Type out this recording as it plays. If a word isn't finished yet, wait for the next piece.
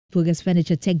Progress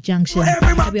Furniture Tech Junction.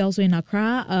 We're also in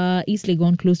Accra, East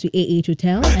Legon, close to AA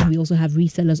Hotel, and we also have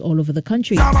resellers all over the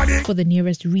country. For the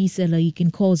nearest reseller, you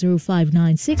can call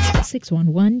 0596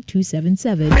 611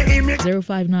 277.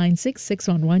 0596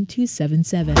 611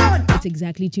 277. It's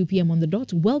exactly 2 p.m. on the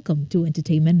dot. Welcome to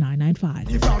Entertainment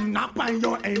 995. From knock on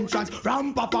your entrance,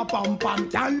 ram pa pa pam pam,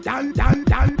 dan dan dan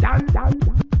dan dan dan.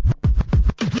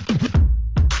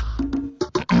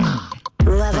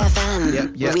 Love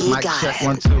FM. Yep. We Mic got check it.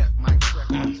 1 2.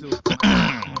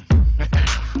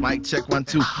 Mic check 1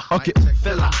 2. Okay,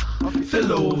 fella.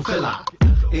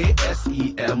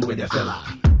 ASEM with the fella.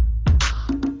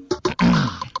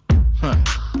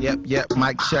 Yep.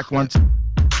 Mic check 1 2.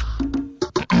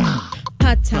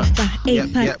 Patapa,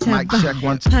 Yep. Mic check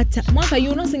 1 2. Pata. Martha, you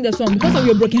will not sing the song because of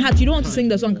your broken heart. You don't want to sing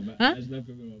the song, huh?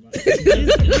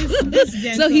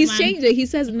 So he's changed it. He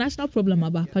says national problem,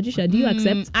 Abba. Patricia, do you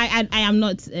accept? I am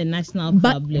not a national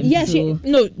But problem. yeah, so.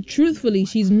 truthfully,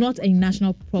 she's not a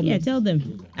national problem. Yeah, tell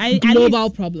them. Global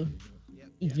problem.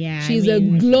 Yeah, She's a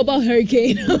global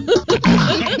hurricane.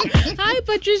 Hi,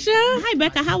 Patricia. Hi,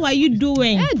 Becca. How are you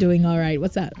doing? Yeah, doing all right.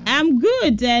 What's up? I'm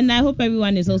good, and I hope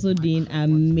everyone is also doing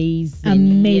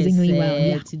amazingly well.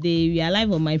 Yeah. Today we are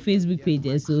live on my Facebook page,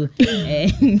 so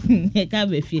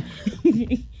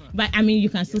but I mean, you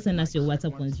can still send us your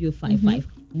WhatsApp on 055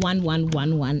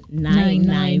 1111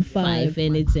 995,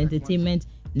 and it's Entertainment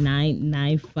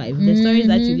 995. The stories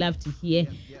that you love to hear.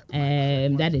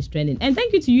 That is trending. And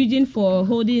thank you to Eugene for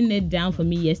holding it down for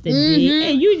me yesterday.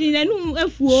 Hey, Eugene, hey,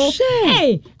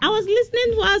 I was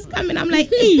listening to us coming. I'm like,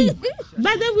 hey,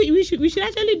 but then we should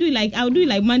actually do like I'll do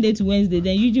like Monday to Wednesday.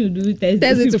 Then Eugene will do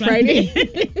Thursday to Friday.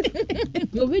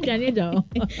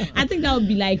 I think that would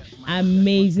be like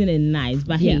amazing and nice.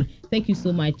 But hey, thank you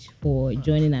so much for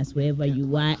joining us wherever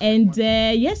you are. And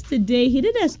yesterday he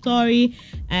did a story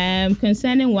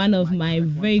concerning one of my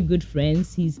very good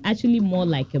friends. He's actually more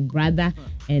like a brother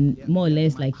and more or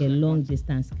less like a long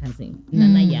distance cousin,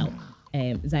 Nana Yao,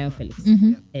 Zion Felix.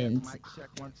 And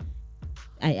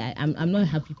I'm not a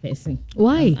happy person.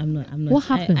 Why? I'm not. What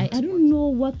happened? I don't know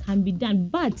what can be done.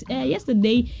 But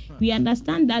yesterday we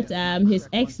understand that his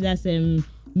ex, that's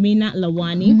Mina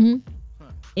Lawani,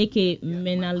 aka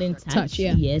Menalin Touch,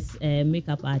 yes,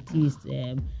 makeup artist,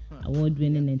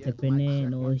 award-winning entrepreneur,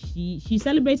 and all. She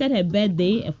celebrated her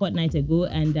birthday a fortnight ago,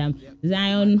 and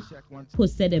Zion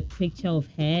posted a picture of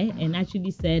her and actually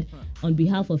said, on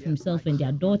behalf of himself and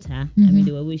their daughter, I mean,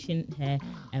 they were wishing her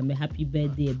a happy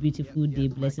birthday, a beautiful day,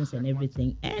 blessings and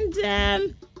everything. And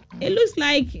it looks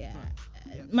like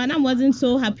Madam wasn't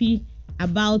so happy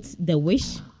about the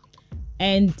wish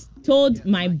and told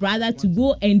my brother to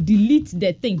go and delete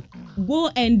the thing. Go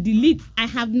and delete. I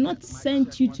have not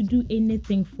sent you to do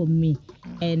anything for me.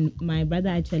 And my brother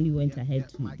actually went ahead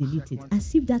to delete it.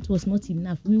 As if that was not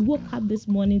enough. We woke up this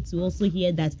morning to also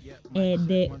hear that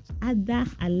the other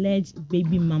alleged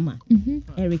baby mama,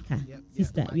 Erica,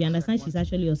 sister, we understand she's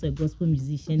actually also a gospel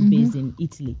musician based in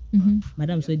Italy.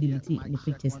 Madam so deleted the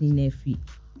pictures in her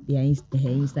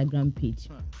Instagram page.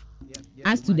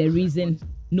 As to the reason,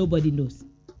 nobody knows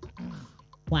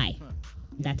why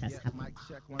that has happened.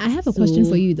 I have a question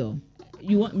for you though.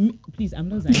 You want me? Please, I'm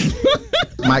not Zion.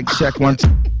 Mic check 1 2.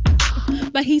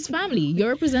 But he's family. You're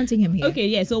representing him here. Okay,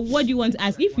 yeah. So what do you want to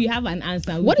ask? If you have an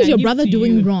answer, what is your brother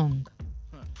doing wrong?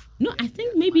 No, I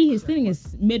think maybe his thing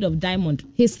is made of diamond.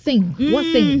 His thing? What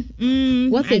thing?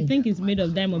 What thing? I think it's made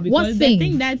of diamond because the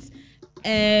thing that's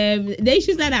the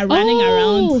issues that are running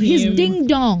around him. His ding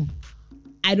dong.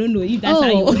 I don't know if that's how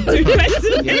you want to refer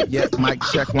to it. Yeah, mic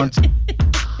check 1 2.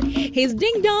 His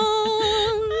ding dong.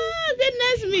 Oh,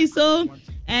 goodness me. So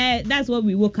that's what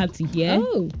we woke up to hear.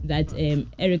 That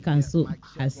Erica Anso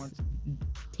has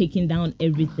taken down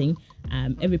everything,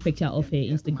 every picture of her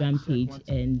Instagram page,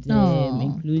 and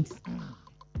includes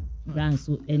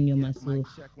Branso and Yoma. So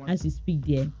as you speak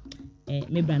there,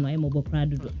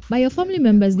 but your family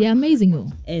members, they're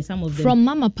amazing, some of them. From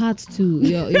mama part to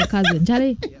your cousin.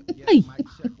 Charlie, hey,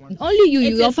 only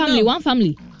your family, one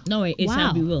family. No way, it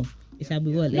shall be well. It shall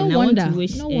be well. No and wonder. I want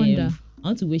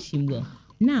to wish him well.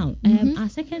 Now, our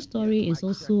second story is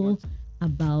also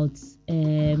about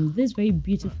this very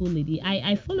beautiful lady.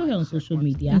 I follow her on social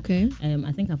media. Okay.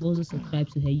 I think I've also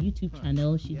subscribed to her YouTube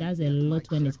channel. She does a lot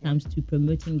when it comes to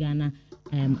promoting Ghana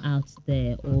out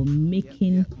there, or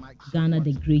making Ghana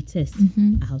the greatest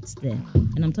out there.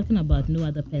 And I'm talking about no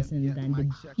other person than the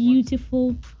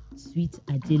beautiful Sweet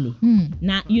Adele.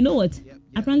 Now, you know what?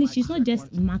 Apparently, she's not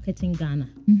just marketing Ghana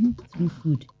through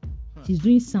food. She's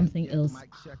doing something else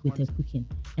with her cooking.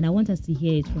 And I want us to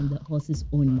hear it from the horse's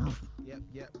own mouth.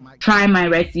 Try my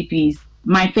recipes.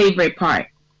 My favorite part.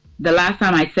 The last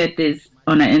time I said this,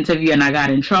 on an interview and I got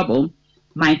in trouble.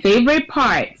 My favorite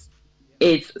part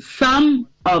is some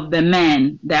of the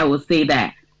men that will say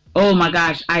that, oh my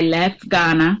gosh, I left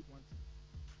Ghana.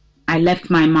 I left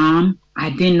my mom. I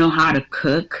didn't know how to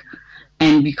cook.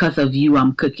 And because of you,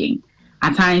 I'm cooking.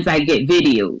 At times I get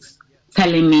videos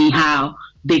telling me how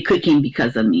they're cooking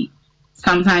because of me.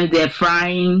 Sometimes they're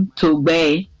frying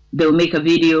tobe. They'll make a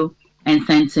video and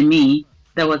send to me.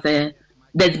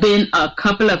 There's been a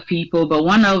couple of people, but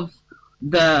one of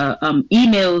the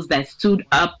emails that stood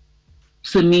up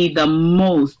to me the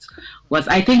most was,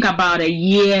 I think about a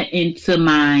year into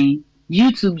my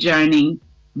YouTube journey,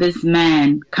 this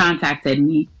man contacted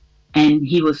me and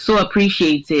he was so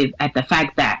appreciative at the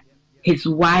fact that his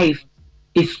wife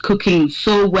is cooking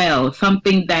so well,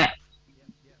 something that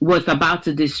was about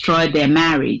to destroy their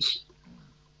marriage.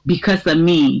 Because of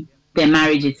me, their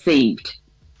marriage is saved.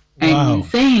 And in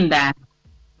saying that,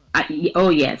 oh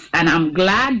yes, and I'm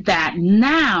glad that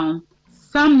now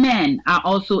some men are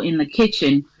also in the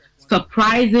kitchen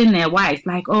surprising their wives,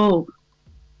 like, oh,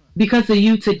 because of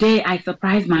you today, I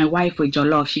surprised my wife with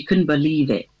jollof. She couldn't believe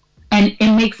it. And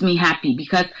it makes me happy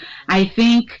because I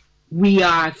think we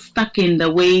are stuck in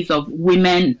the ways of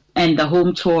women and the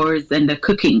home chores and the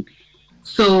cooking.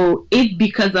 So if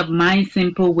because of my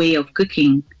simple way of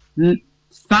cooking,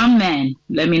 some men,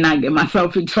 let me not get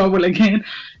myself in trouble again,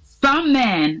 some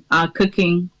men are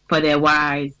cooking for their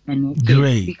wives and their kids.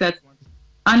 Great. Because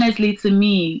honestly, to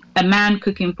me, a man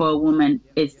cooking for a woman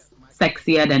is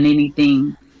sexier than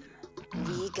anything.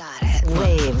 We got it.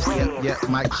 Waves. Yeah,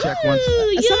 mic check one.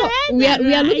 We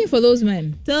are looking for those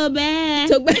men. So bad.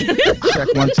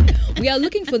 Check one. We are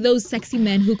looking for those sexy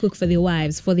men who cook for their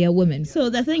wives, for their women. So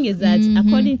the thing is that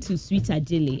according to Sweet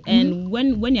Adili, and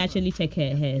when you actually check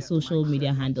her social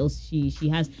media handles, she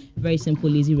has very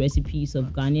simple, easy recipes of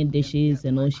Ghanaian dishes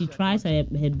and all. She tries her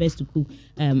best to cook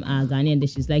Ghanaian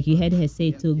dishes. Like you heard her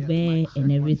say tobe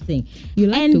and everything. You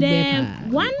like and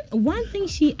tobe? one thing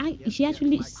she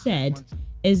actually said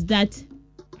is that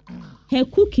her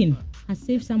cooking has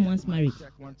saved someone's marriage.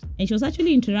 And she was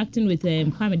actually interacting with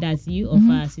Kwame Dazi of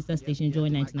our sister station Joy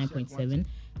 99.7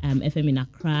 FM in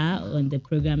Accra on the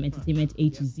program Entertainment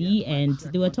A to Z, and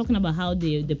they were talking about how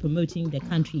they're promoting the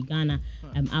country Ghana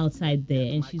outside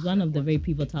there, and she's one of the very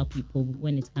pivotal people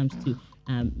when it comes to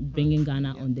bringing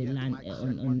Ghana on the land,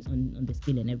 on the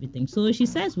scale and everything. So she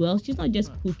says, well, she's not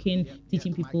just cooking,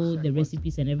 teaching people the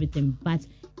recipes and everything, but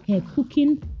her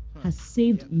cooking has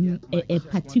saved a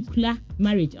particular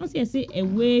marriage. Honestly, I say a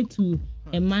way to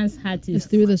a man's heart is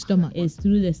through the stomach. It's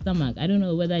through the stomach. I don't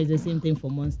know whether it's the same thing for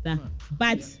Monster,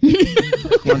 but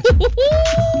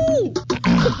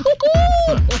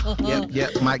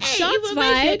Mike. Shots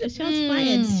fired.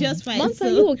 Shots fired. Monster, are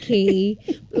you okay?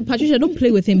 Patricia, don't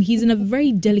play with him. He's in a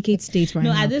very delicate state right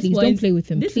now. Please don't play with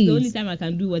him. This is the only time I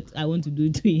can do what I want to do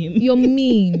to him. You're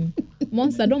mean.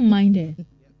 Monster, don't mind her.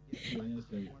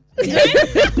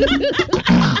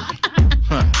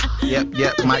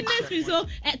 Mike. So,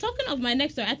 talking of my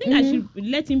next story, I think I should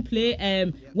let him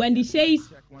play Wendy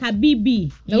Shay's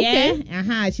Habibi. Okay.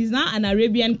 Yeah, she's now an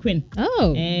Arabian queen.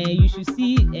 Oh. You should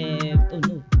see.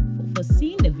 For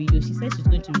seeing the video, she said she's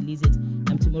going to release it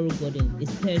tomorrow.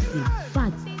 It's Thursday,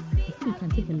 but I think you can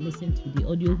take a listen to the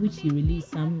audio which she released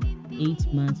some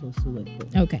 8 months or so ago.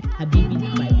 Okay. Habibi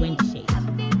by Wendy Shay.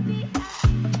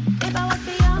 If I was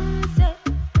Beyonce,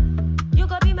 you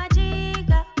could be my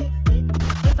jigger.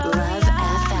 If I Love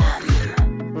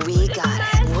FM. We got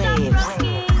it. Waves.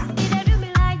 It do me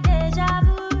like deja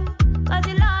vu. 'Cause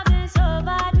the love is so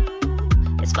bad.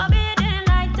 It's forbidden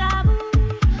like taboo.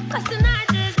 'Cause tonight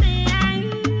is me and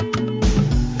you.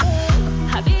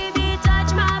 Habibi,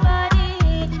 touch my body.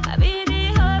 Habibi,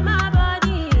 hold my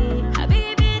body.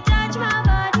 Habibi, touch my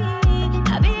body.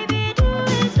 Habibi, do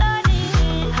it slowly.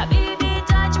 Habibi,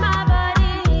 touch my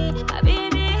body.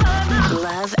 Habibi, hold my body.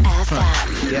 Love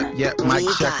FM. Yep, mic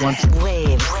We check got one. it.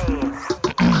 Waves.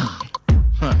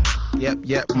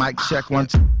 Yep, mic check one.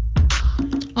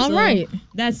 All right.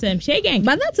 That's Shay Gang.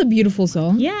 But that's a beautiful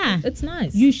song. Yeah, It's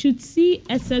nice. you should see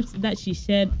excerpts that she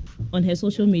shared on her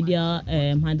social media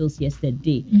handles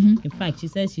yesterday. In fact, she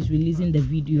says she's releasing the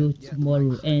video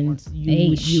tomorrow, and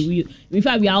you in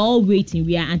fact, we are all waiting.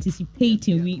 We are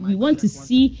anticipating. We want to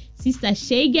see Sister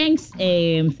Shay Gang's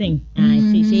thing.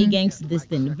 Shay Gang's this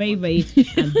thing. Very, very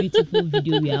beautiful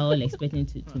video. We are all expecting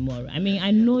tomorrow. I mean,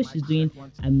 I know she's doing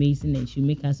amazing, and she'll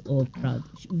make us all proud.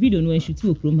 We don't know when she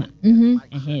took Roma.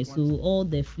 So all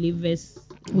the flavors.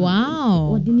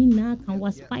 Wow.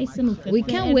 We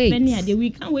can't wait. We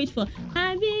can't wait for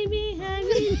Habibi.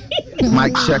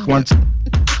 Mic check one.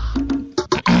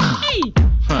 Hey.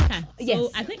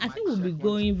 So I think we'll be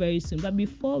going very soon. But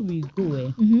before we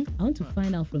go, I want to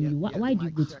find out from you why do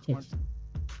you go to church?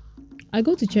 I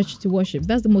go to church to worship.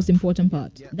 That's the most important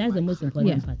part. That's the most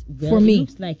important part. Well, for me. It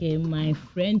looks like my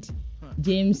friend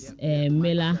James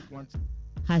Miller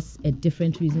has a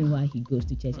different reason why he goes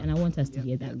to church, and I want us to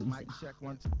hear that reason.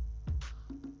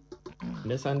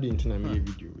 Next Sunday into my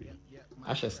video,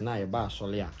 Ashes na eba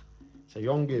solia. Say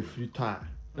young girl free tar.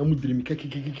 Na mu dream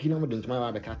kiki na mu dent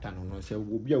ma ba kata no. Say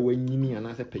obi a wanyini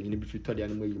ana say panyin bi free tar de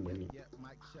animo yimani.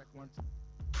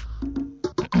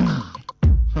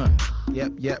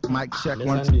 Yep, mic check Next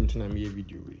one. Sunday into my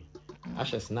video,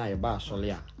 Ashes na eba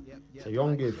solia. Say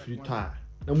young girl free tar.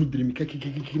 Na mu dream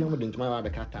kiki na mu dent ma ba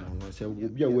kata no. Say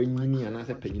obi a wanyini ana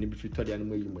say panyin bi free tar de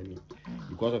animo yimani.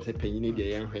 Because of say panyin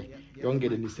de yenhwe. Young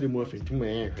girl ni sire mu afentu ma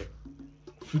yenhwe.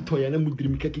 Futo ya na mu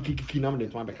dream kiki na mu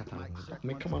dent ma ba kata no.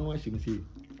 Me kama no ashim say.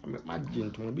 My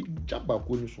gentleman be jabba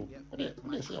ko ni so.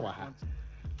 What say wa ha.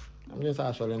 I'm just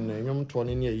assuring you,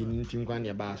 Tony near you, Tim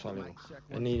Grandia Bassol,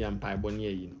 and Indian Pie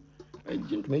Bonnier. I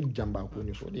didn't make jump when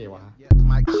you saw there.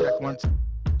 Mic check one.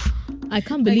 I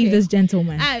can't believe this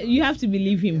gentleman. You have to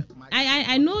believe him.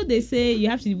 I know they say you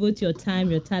have to devote your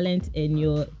time, your talent, and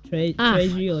your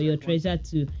treasury or your treasure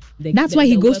to That's why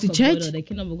he goes to church? Or the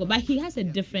kingdom of God. But he has a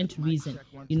different reason.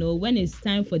 You know, when it's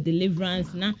time for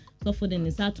deliverance, now suffering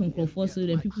is out on comfort, so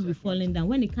then people be falling down.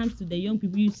 When it comes to the young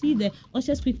people, you see the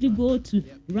ushers quickly go to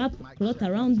wrap cloth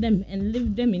around them and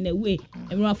leave them in a way.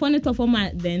 And when I find it off on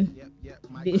my then.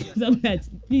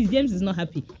 Please, James is not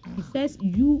happy. He says,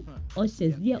 "You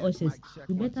ushers, dear ushers,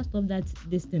 you better stop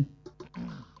this thing.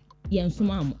 Yeah,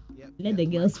 let the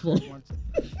girls fall."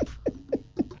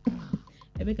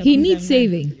 He needs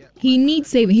saving. He needs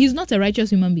saving. He's not a righteous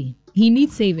human being. He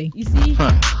needs saving. You see,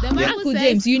 the Bible Uncle says,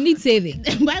 James, you need saving.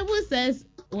 The Bible says,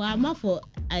 "Well, I'm not for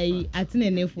I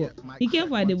for." He came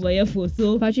for the boy for.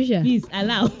 So, Patricia, please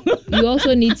allow. You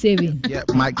also need saving. Yeah,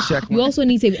 mic check one. You also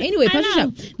need saving. Anyway,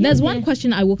 Patricia, there's one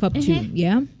question I woke up to.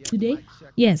 Yeah. Today.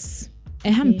 Yes.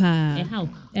 Ehampa. How?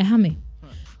 Ehame.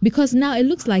 Because now it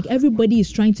looks like everybody is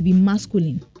trying to be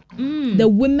masculine. The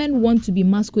women want to be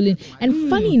masculine, and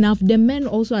funny enough, the men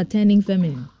also are turning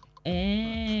feminine.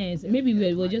 So maybe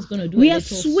we're just gonna do. We are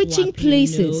switching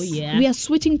places. You know? Yeah. We are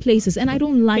switching places, and I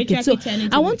don't like it. So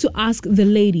I want to ask the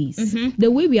ladies: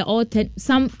 the way we are all,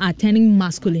 some are turning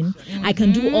masculine. I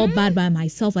can do all bad by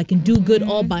myself. I can do good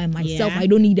all by myself. I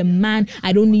don't need a man.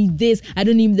 I don't need this. I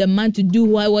don't need the man to do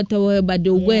whatever. But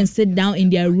they'll go and sit down in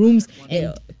their rooms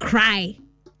and cry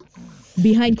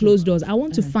behind closed doors. I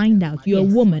want to find out. You're a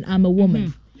woman. I'm a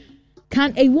woman.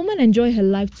 Can a woman enjoy her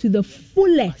life to the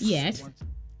fullest? Yes.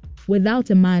 Without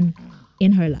a man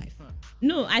in her life?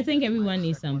 No, I think everyone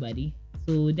needs somebody.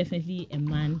 So definitely a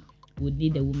man would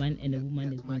need a woman, and a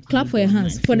woman is going to clap need for your a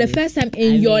hands. man. For the first time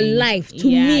in your life, to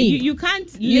me, you can't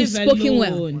you've live spoken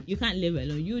alone. well. You can't live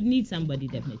alone. You need somebody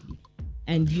definitely,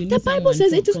 and you need the Bible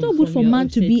says it is not good for man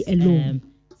to be alone.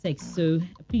 Sex. So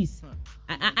please,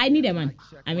 I need a man.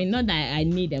 I mean, not that I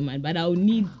need a man, but I'll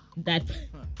need that.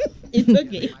 It's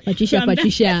okay.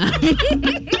 Patricia.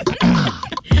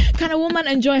 Can a woman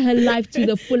enjoy her life to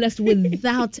the fullest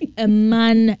without a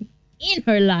man in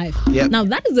her life? Yep. Now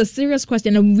that is a serious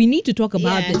question, and we need to talk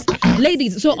about this,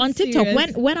 ladies. So on TikTok,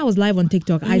 when I was live on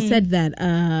TikTok, I said that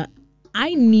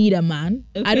I need a man.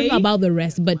 Okay. I don't know about the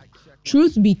rest, but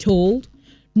truth be told,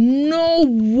 no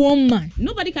woman.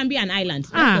 Nobody can be an island.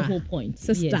 That's the whole point.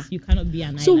 Sister. Yes, you cannot be an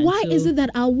island. So why is it that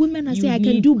our women are saying I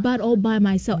can do bad all by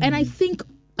myself? And I think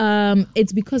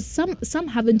it's because some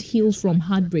haven't healed from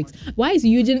heartbreaks. Why is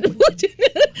Eugene?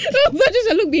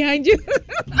 Patricia, look behind you.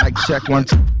 Mic check one.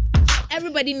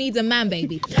 Everybody needs a man,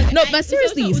 baby. No, but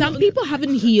seriously, some people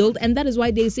haven't healed, and that is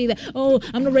why they say that, oh,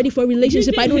 I'm not ready for a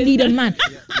relationship. I don't need a man.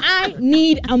 I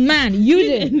need a man.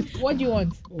 Eugene, what do you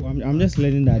want? Oh, I'm just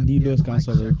learning that dildos can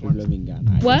solve every problem in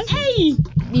Ghana. What? Hey!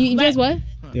 You just what?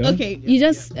 Yeah. Okay. You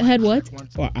just heard what?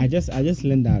 Oh, I just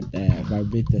learned that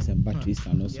vibrators and batteries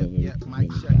can also solve every problem in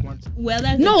Ghana. Well,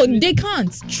 that's No, they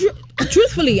can't.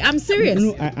 Truthfully, I'm serious.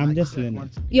 No, I'm just learning.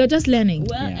 You're just learning.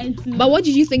 well, Yeah. and But what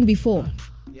did you think before?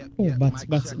 Oh,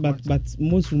 but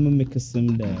most women make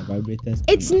assume the vibrators.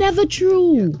 It's never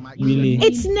true. Really.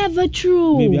 It's never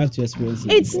true. Maybe you have to experience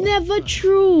it. It's never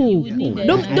true.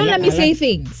 Don't let me say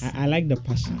things. I like the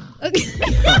passion.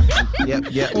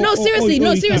 Yep. No, seriously,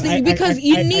 because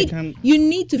you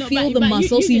need to feel the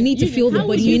muscles. You need to feel the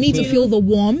body. You need to feel the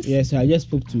warmth. Yeah, so I just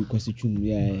spoke to Kosichum.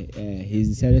 Yeah, he's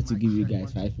decided to give you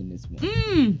guys 5 minutes more.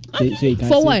 So you can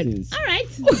For say what? things. all right.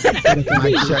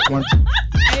 Mic check one.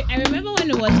 I remember when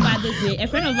it was Father's Day, a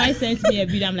friend of mine sent me a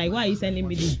video. I'm like, why are you sending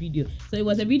me this video? So it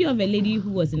was a video of a lady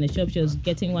who was in the shop. She was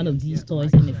getting one of these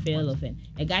toys and it fell off. And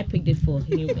a guy picked it for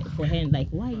her and like,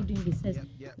 why are you doing this? Says,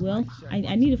 well,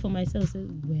 I need it for myself. Says,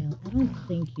 well, I don't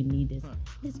think you need this.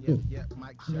 Let's go.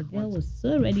 And the girl was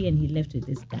so ready and he left with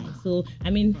this guy. So,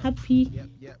 I mean, happy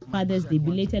Father's Day,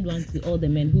 belated one to all the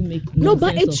men who make no,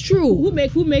 but it's true. Who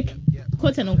make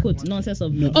quote and unquote nonsense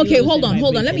of okay, hold on.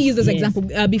 Let me use this example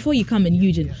before you come in,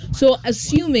 Eugene. So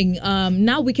assuming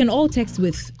now we can all text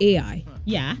with AI.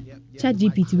 Yeah. Chat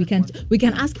GPT, we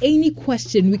can ask any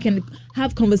question, we can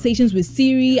have conversations with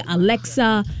Siri,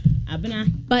 Alexa.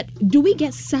 But do we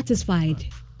get satisfied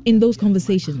in those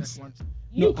conversations?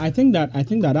 No, I think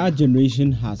that our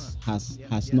generation has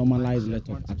normalized a lot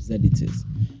of absurdities.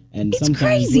 And it's sometimes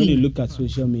crazy. When you look at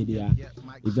social media,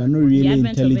 if you're not really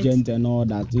intelligent and all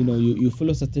that, you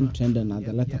follow certain trend, and at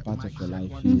the latter part of your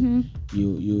life,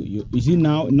 you see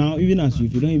now even as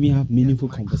if you don't even have meaningful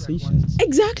conversations.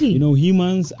 Exactly.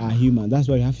 Humans are human. That's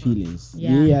why you have feelings.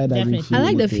 Yeah, definitely. I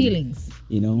like the feelings.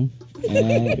 We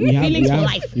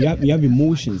have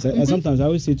emotions. And sometimes I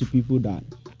always say to people that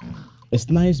it's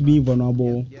nice being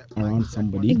vulnerable around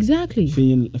somebody. Exactly.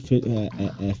 Feeling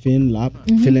love,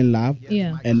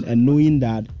 yeah. and knowing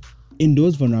that in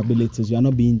those vulnerabilities you are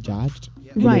not being judged.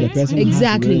 Right. The person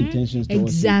exactly. has real intentions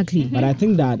towards exactly. you. But I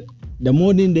think that the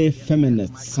modern day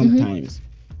feminists sometimes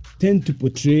tend to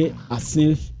portray as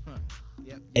if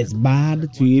it's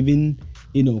bad to even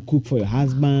cook for your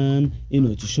husband,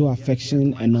 to show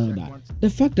affection and all that. The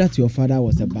fact that your father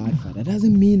was a bad father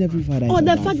doesn't mean every father is a bad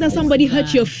father. Or the fact that somebody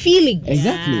hurt your feelings.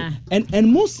 Exactly. Yeah.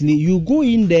 And mostly you go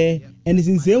in there and it's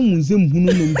in same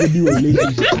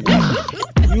relationship.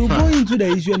 You go into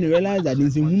the issue and you realize that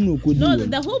it's in no,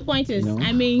 the whole point is,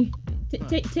 I mean,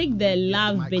 take the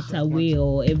love bit away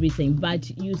or everything, but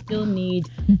you still need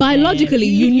biologically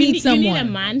you need someone. You need a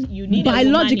man. You need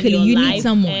biologically a woman in your you life. need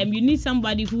someone. You need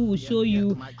somebody who will show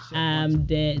you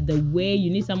the way. You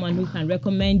need someone who can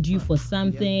recommend you for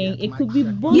something. It could be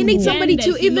both. You need somebody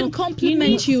to even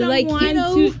compliment you, like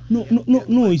No.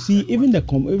 You see, even the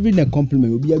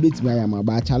compliment will be a bit by my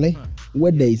bachale.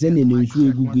 Where there is any news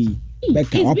Google.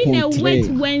 It's been a wet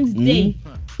Wednesday.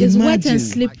 It's wet and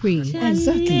slippery.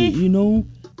 Exactly.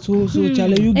 So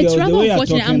Charlie, you girls, it's rather the way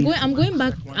unfortunate. I'm going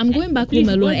back home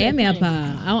alone. I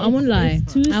won't lie.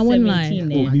 I won't lie.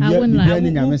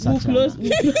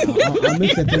 I'll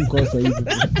make certain calls for you.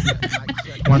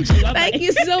 Thank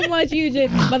you so much, Eugene.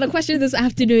 But the question this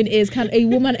afternoon is: can a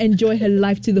woman enjoy her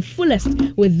life to the fullest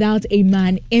without a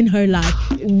man in her life?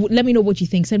 Let me know what you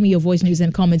think. Send me your voice news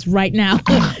and comments right now.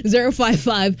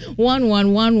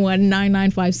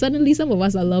 055-1111-995. Suddenly, some of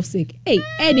us are lovesick. Hey,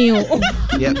 anyhow.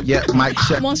 Yep, Mike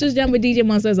check. Monsters Jam with DJ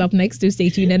Monster is up next. To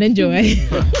stay tuned and enjoy.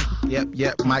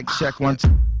 Yep, Mike check 1 2.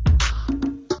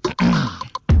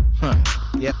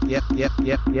 Yep.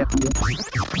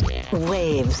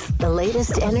 Waves, the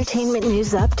latest entertainment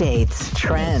news updates,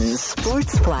 trends,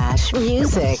 sports flash,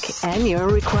 music, and your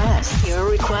requests.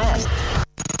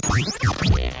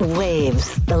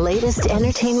 Waves, the latest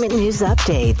entertainment news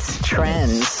updates,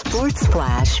 trends, sports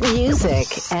flash, music,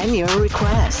 and your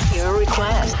requests.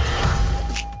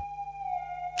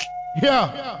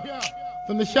 Yeah,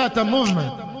 from the Shatter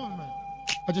movement.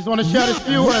 I just want to share this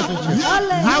few words with you.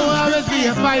 I will always be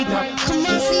a fighter.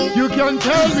 You can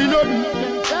tell me nothing.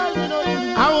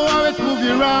 I will always prove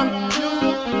you wrong.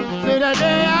 Say the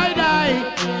day I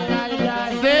die,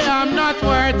 say I'm not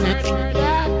worth it.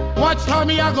 Watch how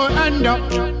me I go end up.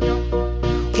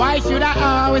 Why should I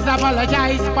always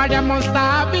apologize for the monster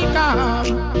I become?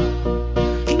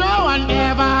 No one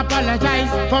ever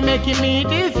apologize for making me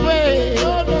this way.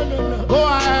 Go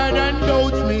ahead and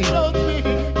doubt me. Go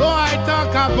ahead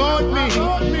talk about me.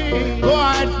 Go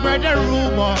ahead spread the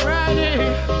rumor.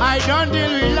 I don't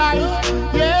deal with lies.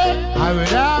 Yeah, I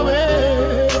will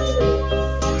always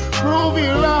prove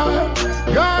you wrong.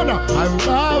 Gonna, I will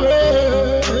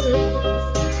always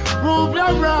prove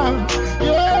them wrong.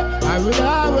 Yeah, I will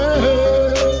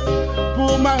always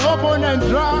prove my opponents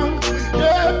wrong.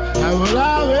 Yeah, I will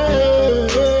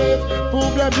always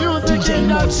prove the music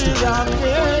industry wrong.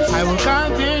 Yeah, I will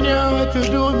continue to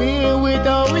do me with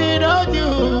or without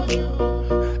you.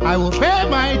 I will pay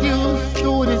my dues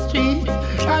to the streets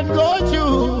and go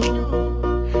through.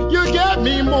 You gave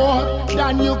me more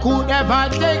than you could ever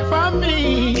take from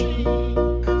me.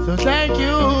 So thank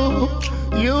you,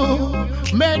 you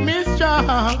made me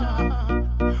strong.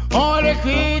 All the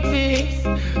critics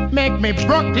make me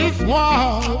broke these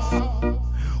walls.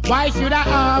 Why should I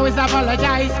always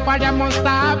apologize for the monster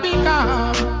I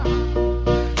become?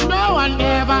 No one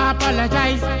ever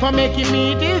apologized for making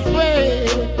me this way.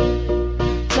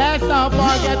 Let's not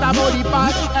forget about the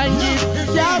past and give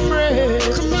your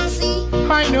praise.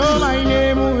 I know my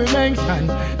name will be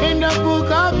mentioned in the book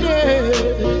of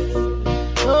days.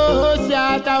 Oh,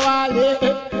 Shatawale,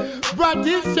 but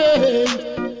this change.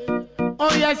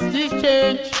 Oh, yes, this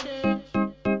change.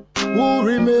 Who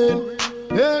remain?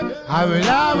 Yeah, I will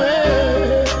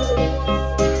always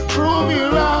prove you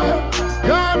wrong.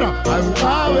 Ghana, I will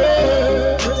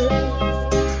always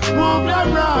prove them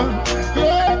wrong.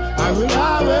 Yeah, I will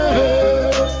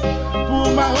always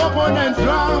prove my opponents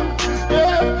wrong.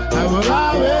 Yeah, I will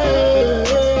always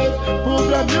prove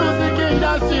the music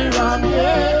industry wrong.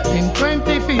 Yeah, in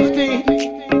 2015,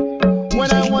 when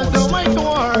I was away to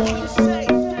work,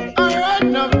 I heard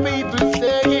enough people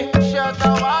saying, shut the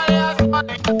wires.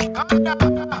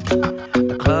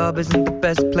 The club isn't the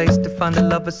best place to find the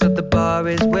lovers, so the bar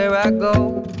is where I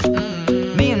go.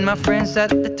 Me and my friends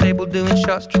sat at the table doing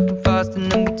shots, tripping fast,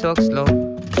 and then we talk slow.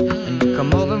 And you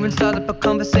come over and start up a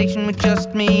conversation with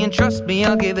just me, and trust me,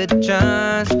 I'll give it a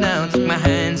chance. Now take my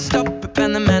hand, stop it,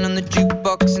 and the man on the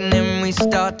jukebox, and then we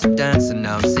start to dance. And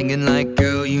now I'm singing like,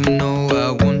 girl, you know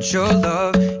I want your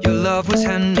love. Your love was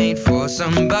handmade for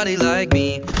somebody like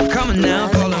me. Come on now,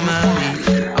 follow my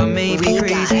lead. I may be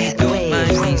crazy, don't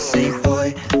mind me. Say,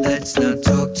 boy, let's not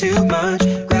talk too much.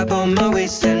 Grab on my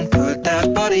waist and put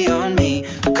that body on me.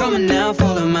 Come on now,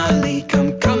 follow my lead.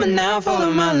 Come on now,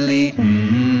 follow my lead.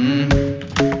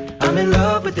 I'm in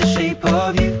love with the shape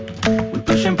of you. We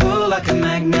push and pull like a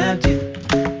magnet do.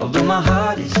 Although my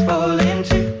heart is falling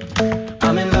too.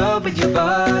 I'm in love with your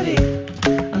body.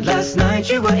 And last night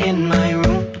you were in my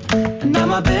room. And now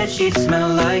my bedsheets smell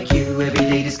like you. Every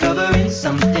day discovering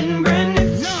something brand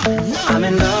new. I'm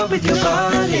in love with your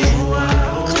body.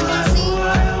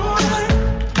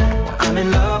 I'm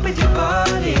in love with your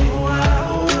body.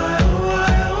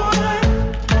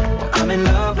 I'm in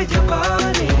love with your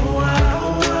body.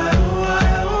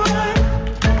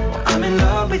 I'm in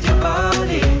love with your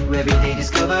body. Every day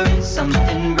discovering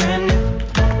something brand new.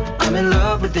 I'm in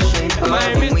love with the shape of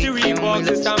my mystery box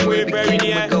is somewhere very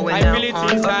near. I feel it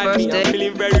inside me, I'm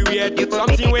feeling very weird.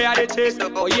 Something where I did chase,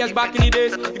 oh years back in the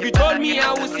days. If you told me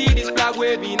I would see this flag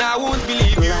waving, I wouldn't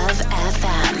believe you. Love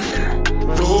FM.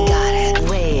 We got it.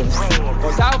 Waves.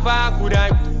 Cause how far could I?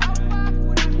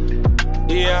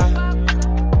 Yeah.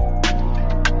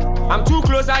 I'm too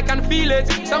close, I can feel it.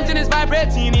 Something is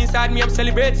vibrating inside me, I'm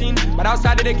celebrating. But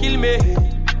outside they kill me.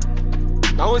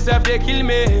 My own self they kill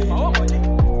me.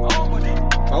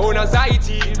 My own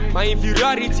anxiety, my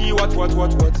inferiority, what?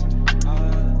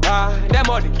 Them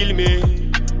all they kill me.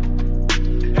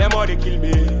 Them all they kill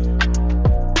me.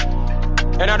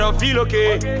 And I don't feel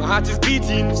okay. My heart is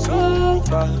beating so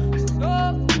fast.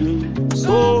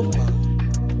 So fast.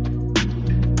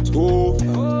 So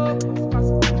fast.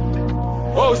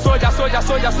 Oh, soldier.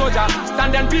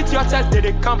 Stand and beat your chest.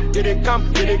 They come.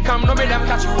 No make them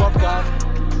catch you off guard.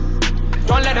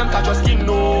 Don't let them touch your skin,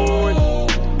 no.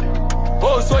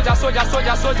 Oh, soldier.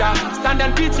 Stand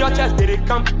and beat your chest. They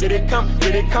come.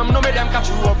 No make them catch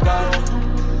you off guard.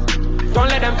 Don't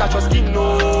let them catch your skin,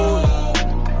 no.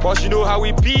 But you know how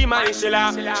we be, my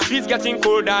Sheila. Streets getting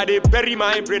colder, they bury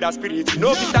my brother spirit. You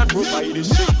know if you stand proper, you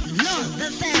shake.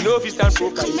 You know if you stand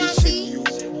proper, you shake.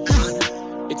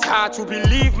 It's hard to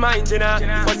believe, my Jenna.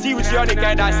 For see with your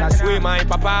naked eyes, I swear, my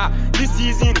papa. This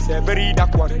season is a very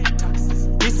dark one.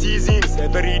 This season is a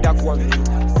very dark one.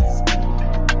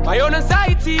 My own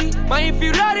anxiety, my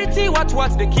inferiority, what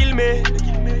they kill me.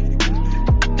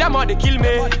 Them all they kill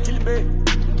me.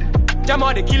 Them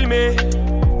all they kill me.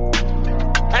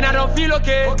 And I don't feel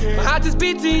okay. My heart is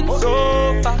beating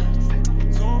so fast.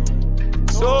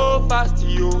 So fast,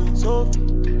 yo. So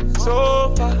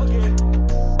fast.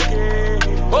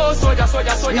 Oh, soldier.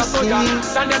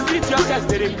 Stand and beat your chest.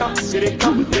 They come.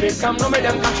 No make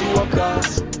them catch you up,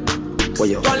 guys.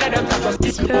 Don't let them catch us.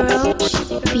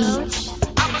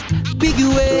 Big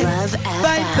way,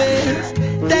 5 days,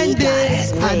 10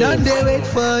 days. I don't dare wait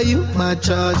for you, my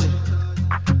charge.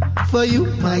 For you,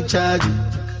 my charge.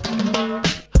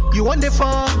 You want the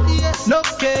phone? Yes. No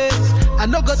case. I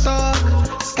no go talk.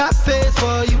 Scarface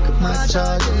for you, my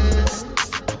charge.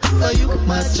 For you,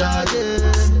 my charge.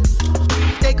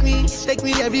 Take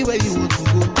me everywhere you want to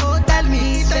go. Oh, tell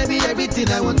me everything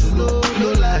I want to know.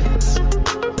 No lies.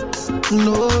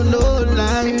 No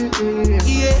lie.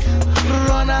 Yeah.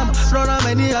 Run am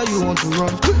anyhow you want to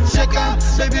run. Shake am,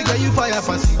 baby girl you fire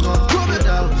for signal.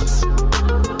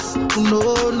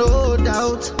 No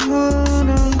doubt.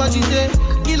 But you say,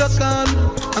 kilo come,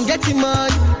 I'm getting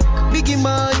money, biggie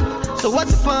money. So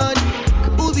what's the fun?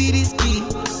 Who be risky?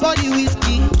 Body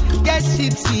whiskey, get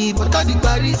tipsy, but all the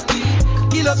bar risky.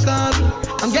 Kilo come,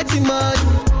 I'm getting money,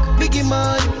 biggie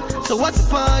money. So what's the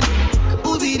fun?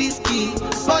 Who be risky?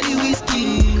 Body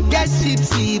whiskey. Get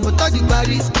tipsy, but all the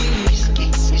body risky.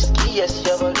 Risky, yes,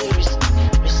 your body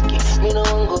risky. Me no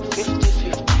one go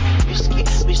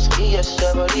 50-50. Risky, yes,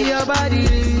 your body risky.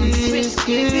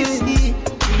 Risky,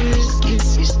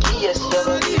 yes, your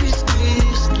body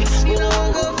risky. Me no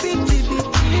one go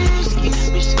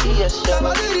 50-50. Risky, yes, your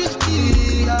body risky.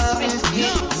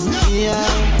 Yeah,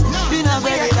 been a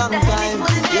very long time.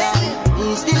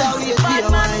 Yeah, still out here to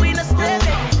your mind.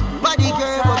 Body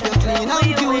curve up, you clean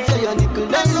and cute, so your nickel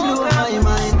doesn't blow my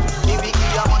mind.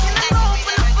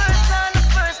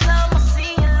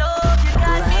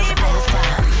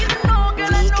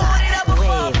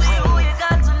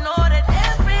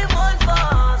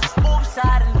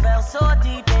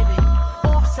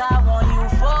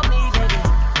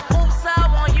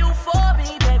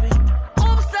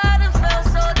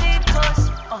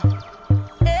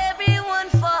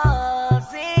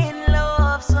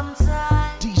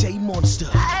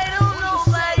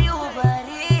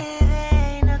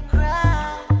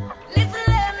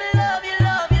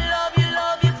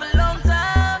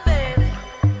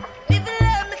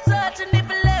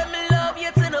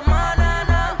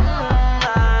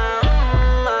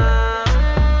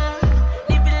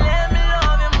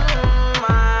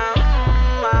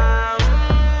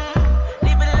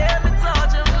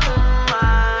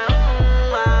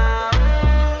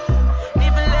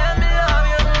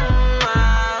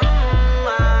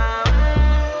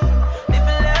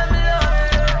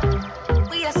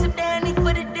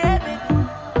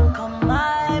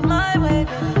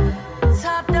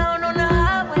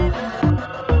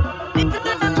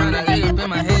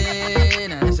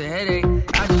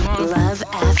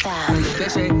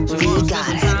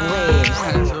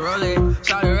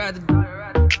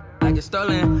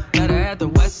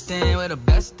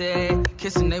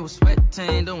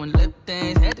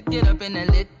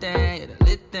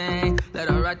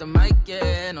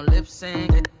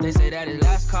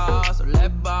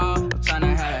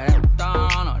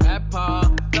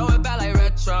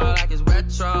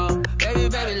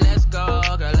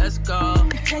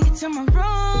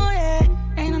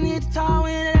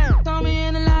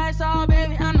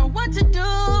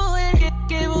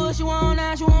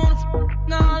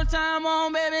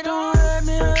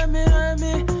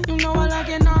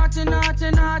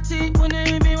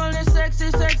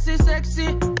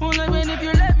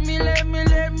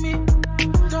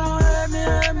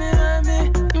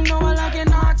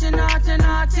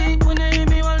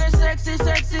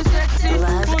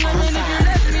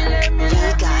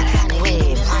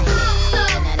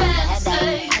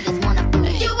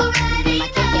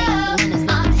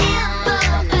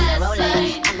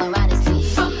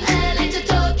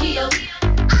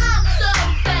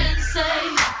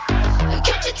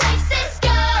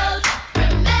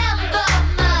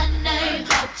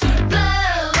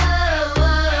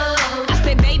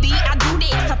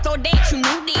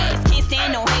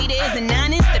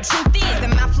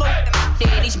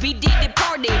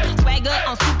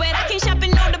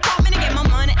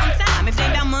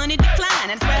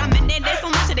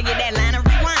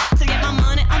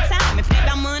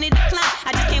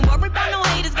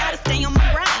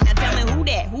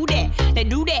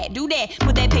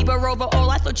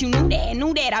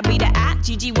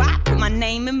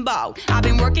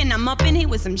 I'm up in here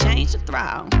with some change to throw.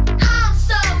 I'm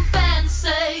so